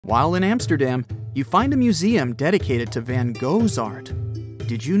While in Amsterdam, you find a museum dedicated to Van Gogh's art.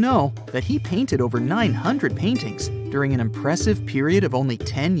 Did you know that he painted over 900 paintings during an impressive period of only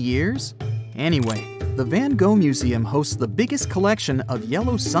 10 years? Anyway, the Van Gogh Museum hosts the biggest collection of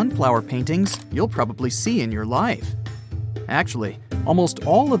yellow sunflower paintings you'll probably see in your life. Actually, almost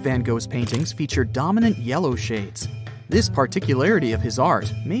all of Van Gogh's paintings feature dominant yellow shades. This particularity of his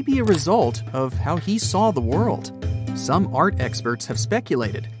art may be a result of how he saw the world. Some art experts have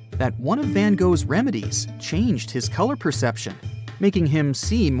speculated that one of Van Gogh's remedies changed his color perception, making him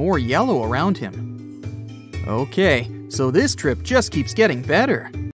see more yellow around him. Okay, so this trip just keeps getting better.